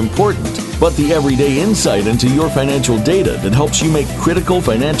accounting are important, but the everyday insight into your financial data that helps you make critical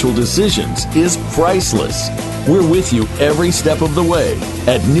financial decisions is priceless. We're with you every step of the way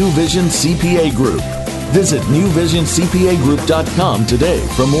at New Vision CPA Group. Visit newvisioncpagroup.com today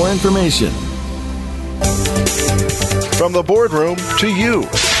for more information. From the boardroom to you,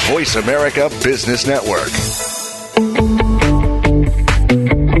 Voice America Business Network.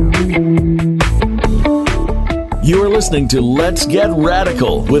 You are listening to Let's Get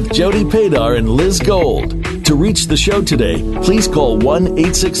Radical with Jody Padar and Liz Gold. To reach the show today, please call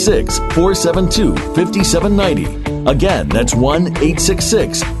 1-866-472-5790. Again, that's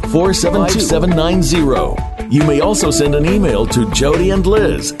 1-866-472-5790. You may also send an email to Jody and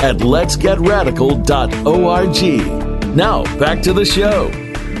Liz at letsgetradical.org. Now, back to the show.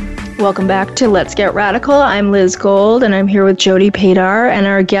 Welcome back to Let's Get Radical. I'm Liz Gold, and I'm here with Jody Padar, and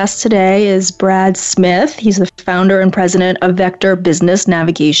our guest today is Brad Smith. He's the founder and president of Vector Business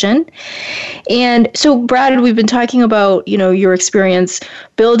Navigation. And so, Brad, we've been talking about, your experience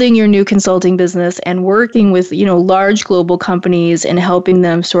building your new consulting business and working with, large global companies and helping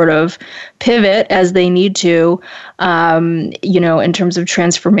them sort of pivot as they need to, in terms of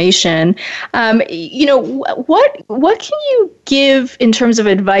transformation. What can you give in terms of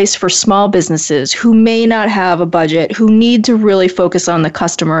advice for small businesses who may not have a budget, who need to really focus on the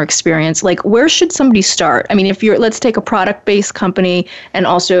customer experience? Like, where should somebody start? I mean, let's take a product-based company and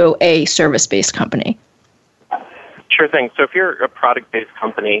also a service-based company. Sure thing. So if you're a product-based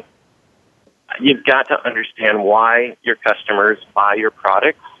company, you've got to understand why your customers buy your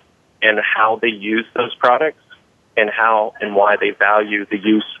products and how they use those products and how and why they value the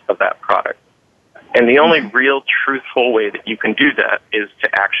use of that product. And the only real truthful way that you can do that is to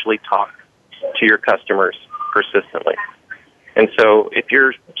actually talk to your customers persistently. And so if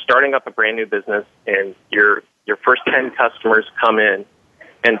you're starting up a brand new business and your first 10 customers come in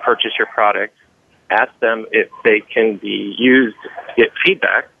and purchase your product, ask them if they can be used to get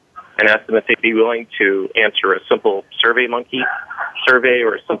feedback, and ask them if they'd be willing to answer a simple SurveyMonkey survey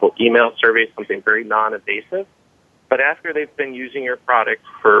or a simple email survey, something very non-invasive. But after they've been using your product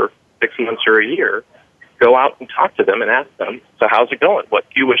for 6 months or a year, go out and talk to them and ask them, so how's it going? What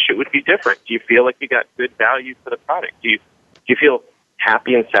do you wish it would be different? Do you feel like you got good value for the product? Do you feel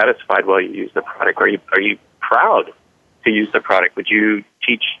happy and satisfied while you use the product? Are you proud to use the product? Would you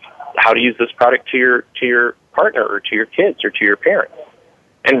teach how to use this product to your partner or to your kids or to your parents?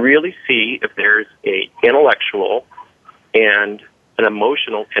 And really see if there's a intellectual and an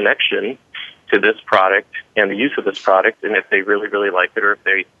emotional connection to this product and the use of this product, and if they really, really like it or if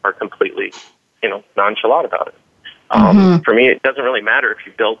they are completely, nonchalant about it. For me, it doesn't really matter if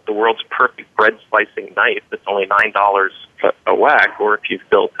you built the world's perfect bread slicing knife that's only $9 a whack, or if you've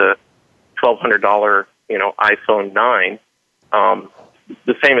built a $1,200, iPhone 9.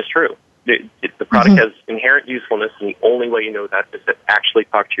 The same is true. The product has inherent usefulness, and the only way you know that is to actually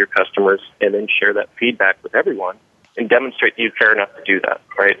talk to your customers and then share that feedback with everyone and demonstrate that you care enough to do that,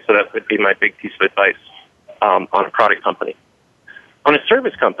 right? So that would be my big piece of advice on a product company. On a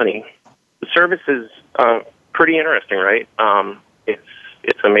service company, the service is pretty interesting, right?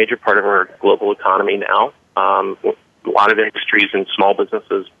 It's a major part of our global economy now. A lot of industries and small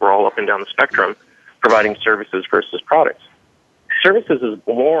businesses, we're all up and down the spectrum, providing services versus products. Services is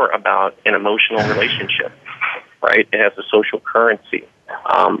more about an emotional relationship, right? It has a social currency.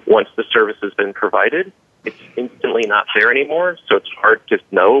 Once the service has been provided, it's instantly not there anymore, so it's hard to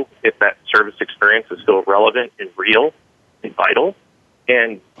know if that service experience is still relevant and real and vital.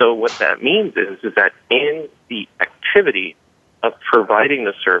 And so what that means is that in the activity of providing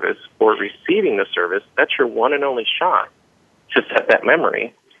the service or receiving the service, that's your one and only shot to set that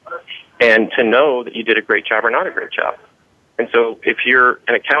memory and to know that you did a great job or not a great job. And so if you're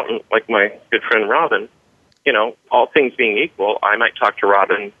an accountant like my good friend Robin, all things being equal, I might talk to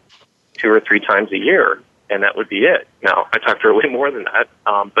Robin 2 or 3 times a year, and that would be it. Now, I talk to her way more than that,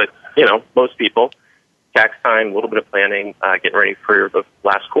 but, most people, tax time, a little bit of planning, getting ready for the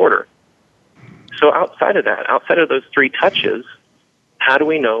last quarter. So outside of that, outside of those 3 touches, how do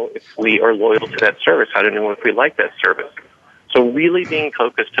we know if we are loyal to that service? How do we know if we like that service? So really being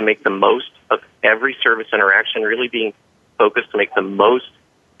focused to make the most of every service interaction, really being focused to make the most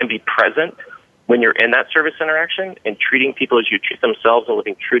and be present when you're in that service interaction and treating people as you treat themselves and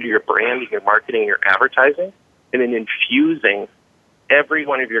living true to your brand, your marketing, your advertising, and then infusing every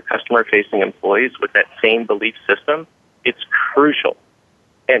one of your customer-facing employees with that same belief system, it's crucial.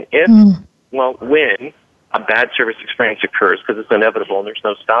 And when a bad service experience occurs, because it's inevitable and there's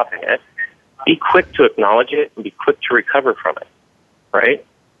no stopping it, be quick to acknowledge it and be quick to recover from it, right?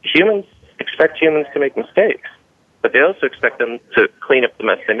 Humans expect humans to make mistakes, but they also expect them to clean up the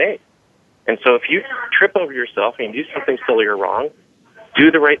mess they made. And so if you trip over yourself and you do something silly or wrong,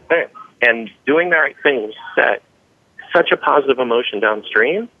 do the right thing. And doing the right thing will set such a positive emotion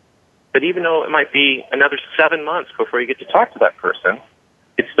downstream that even though it might be another 7 months before you get to talk to that person,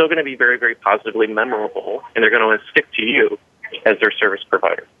 it's still going to be very, very positively memorable, and they're going to stick to you as their service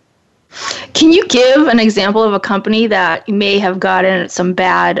provider. Can you give an example of a company that may have gotten some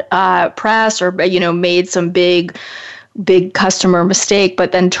bad press or, made some big customer mistake,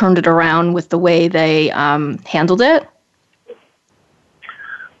 but then turned it around with the way they handled it?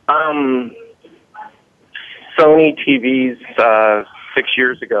 Sony TVs 6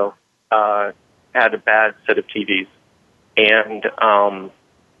 years ago had a bad set of TVs, and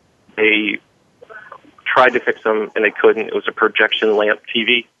they tried to fix them, and they couldn't. It was a projection lamp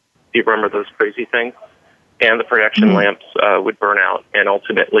TV. Do you remember those crazy things? And the projection lamps would burn out, and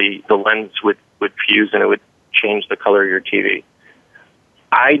ultimately the lens would fuse, and it would change the color of your TV.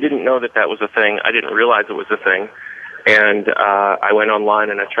 I didn't know that was a thing. I didn't realize it was a thing. And I went online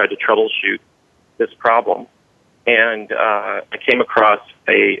and I tried to troubleshoot this problem. And I came across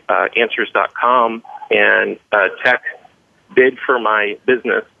a Answers.com, and tech bid for my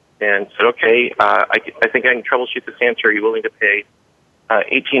business and said, okay, I think I can troubleshoot this answer. Are you willing to pay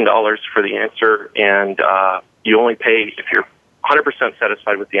 $18 for the answer? And you only pay if you're 100%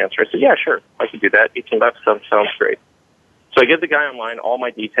 satisfied with the answer. I said, yeah, sure, I could do that. $18 sounds great. So I give the guy online all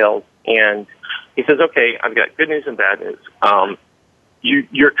my details, and he says, okay, I've got good news and bad news.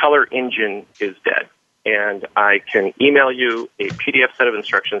 Your color engine is dead, and I can email you a PDF set of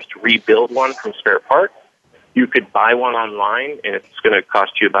instructions to rebuild one from spare parts. You could buy one online, and it's going to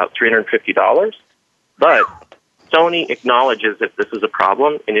cost you about $350. But Sony acknowledges that this is a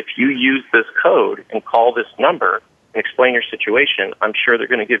problem, and if you use this code and call this number and explain your situation, I'm sure they're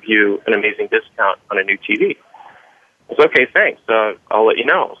going to give you an amazing discount on a new TV. I said, okay, thanks. I'll let you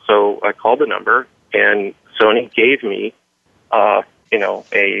know. So I called the number, and Sony gave me, a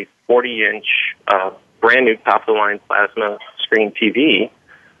 40-inch brand new top-of-the-line plasma screen TV,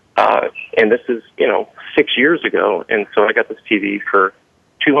 and this is 6 years ago. And so I got this TV for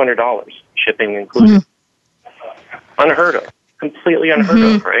 $200, shipping included. Unheard of, completely unheard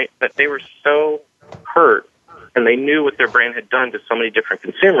of, right? But they were so hurt, and they knew what their brand had done to so many different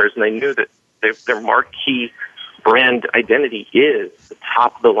consumers, and they knew that their marquee brand identity is the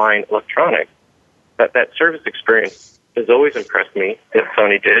top-of-the-line electronics. That service experience has always impressed me that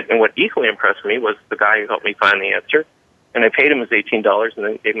Sony did, and what equally impressed me was the guy who helped me find the answer, and I paid him his $18 and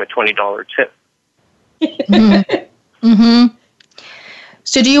then gave him a $20 tip.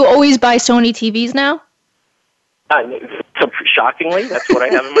 So do you always buy Sony TVs now? So shockingly, that's what I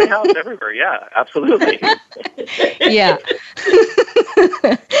have in my house everywhere. Yeah, absolutely. Yeah.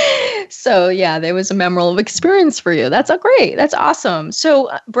 So, yeah, there was a memorable experience for you. That's great. That's awesome. So,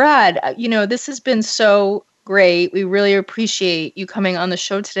 Brad, this has been so great. We really appreciate you coming on the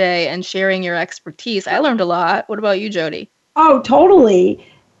show today and sharing your expertise. I learned a lot. What about you, Jody? Oh, totally.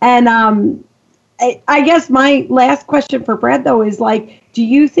 And I guess my last question for Brad, though, is do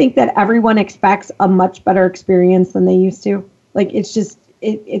you think that everyone expects a much better experience than they used to? It's just,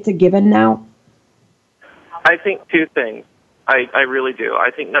 it's a given now? I think two things. I really do. I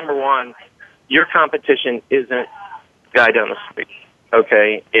think, number one, your competition isn't guy down the street,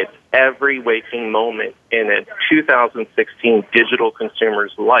 okay? It's every waking moment in a 2016 digital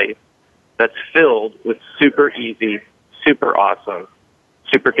consumer's life that's filled with super easy, super awesome,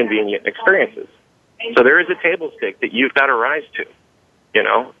 super convenient experiences. So there is a table stake that you've got to rise to.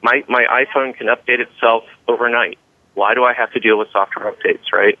 My iPhone can update itself overnight. Why do I have to deal with software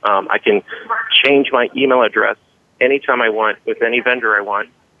updates, right? I can change my email address anytime I want with any vendor I want.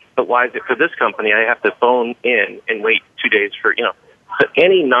 But why is it for this company I have to phone in and wait 2 days for, So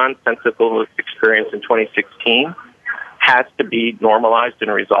any nonsensical experience in 2016 has to be normalized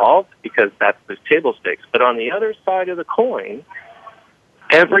and resolved because that's the table stakes. But on the other side of the coin,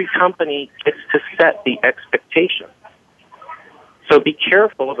 every company gets to set the expectation. So be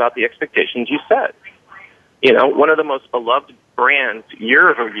careful about the expectations you set. One of the most beloved brands year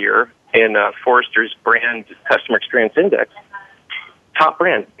over year in Forrester's Brand Customer Experience Index top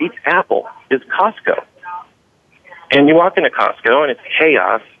brand, beats Apple, is Costco. And you walk into Costco, and it's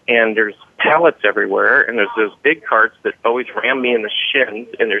chaos, and there's pallets everywhere, and there's those big carts that always ram me in the shins,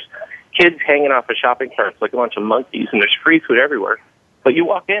 and there's kids hanging off of shopping carts like a bunch of monkeys, and there's free food everywhere. But you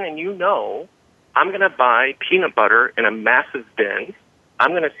walk in, and you know, I'm going to buy peanut butter in a massive bin.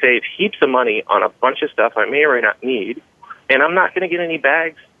 I'm going to save heaps of money on a bunch of stuff I may or may not need, and I'm not going to get any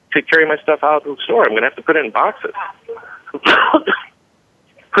bags to carry my stuff out of the store. I'm going to have to put it in boxes.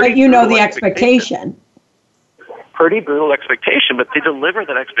 But you know the expectation. Pretty brutal expectation, but they deliver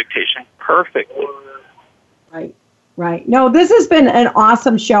that expectation perfectly. Right. No, this has been an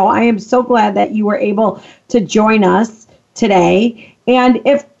awesome show. I am so glad that you were able to join us today. And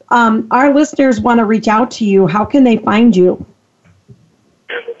if our listeners want to reach out to you, how can they find you?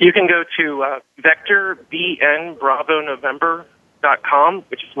 You can go to vectorbnbravonovember.com,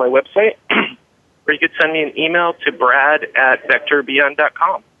 which is my website, or you could send me an email to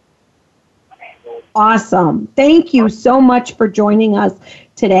brad@vectorbn.com. Awesome. Thank you so much for joining us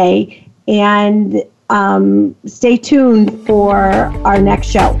today. And stay tuned for our next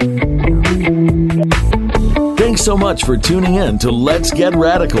show. Thanks so much for tuning in to Let's Get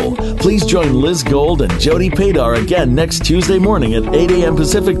Radical. Please join Liz Gold and Jody Padar again next Tuesday morning at 8 a.m.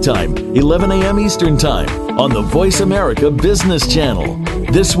 Pacific Time, 11 a.m. Eastern Time on the Voice America Business Channel.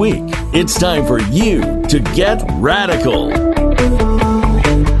 This week, it's time for you to get radical.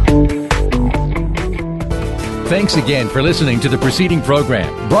 Thanks again for listening to the preceding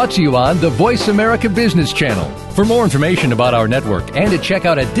program, brought to you on the Voice America Business Channel. For more information about our network and to check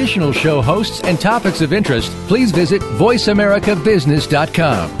out additional show hosts and topics of interest, please visit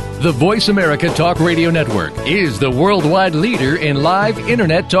voiceamericabusiness.com. The Voice America Talk Radio Network is the worldwide leader in live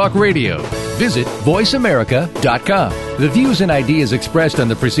Internet talk radio. Visit voiceamerica.com. The views and ideas expressed on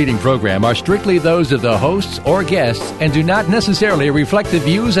the preceding program are strictly those of the hosts or guests and do not necessarily reflect the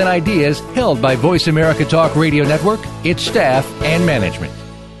views and ideas held by Voice America Talk Radio Network, its staff, and management.